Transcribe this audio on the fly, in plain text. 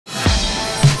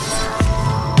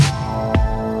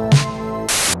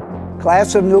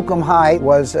Class of Nuke High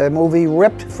was a movie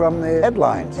ripped from the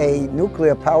headlines. A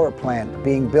nuclear power plant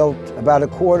being built about a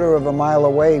quarter of a mile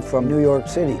away from New York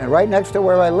City, and right next to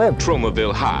where I live.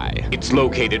 Tromaville High. It's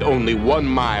located only 1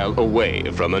 mile away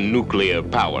from a nuclear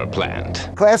power plant.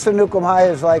 Class of Nuke High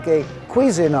is like a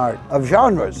Cuisinart of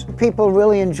genres. People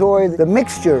really enjoy the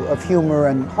mixture of humor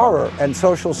and horror and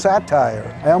social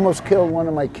satire. I almost killed one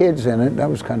of my kids in it. That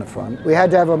was kind of fun. We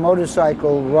had to have a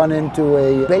motorcycle run into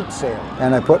a bake sale,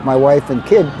 and I put my wife and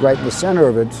kid right in the center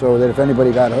of it so that if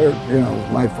anybody got hurt, you know, it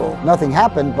was my fault. Nothing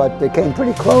happened, but they came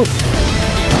pretty close.